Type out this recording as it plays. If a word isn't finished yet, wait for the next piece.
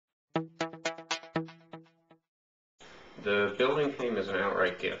The building came as an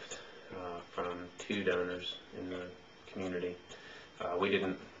outright gift from two donors in the community. We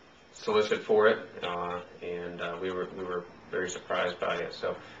didn't solicit for it, and we were very surprised by it.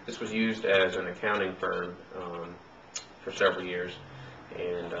 So this was used as an accounting firm for several years,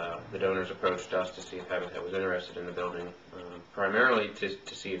 and the donors approached us to see if Habitat was interested in the building, primarily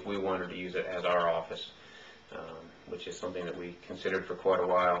to see if we wanted to use it as our office. Which is something that we considered for quite a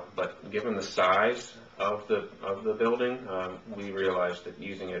while. But given the size of the building, we realized that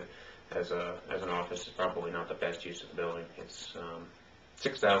using it as an office is probably not the best use of the building. It's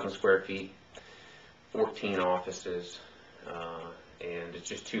 6,000 square feet, 14 offices, and it's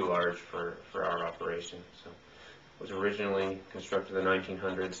just too large for our operation. So it was originally constructed in the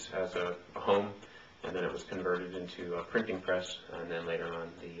 1900s as a home, and then it was converted into a printing press, and then later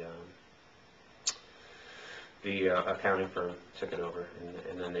on the accounting firm took it over,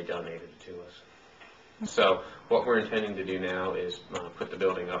 and then they donated it to us. So what we're intending to do now is put the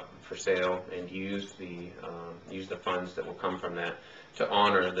building up for sale and use the funds that will come from that to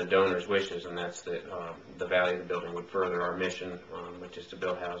honor the donors' wishes, and that's that the value of the building would further our mission, which is to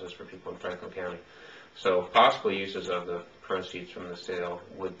build houses for people in Franklin County. So possible uses of the proceeds from the sale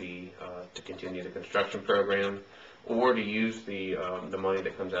would be to continue the construction program, or to use the money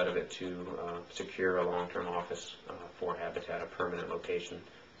that comes out of it to secure a long-term office for Habitat, a permanent location.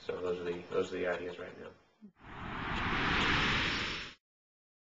 So those are the ideas right now.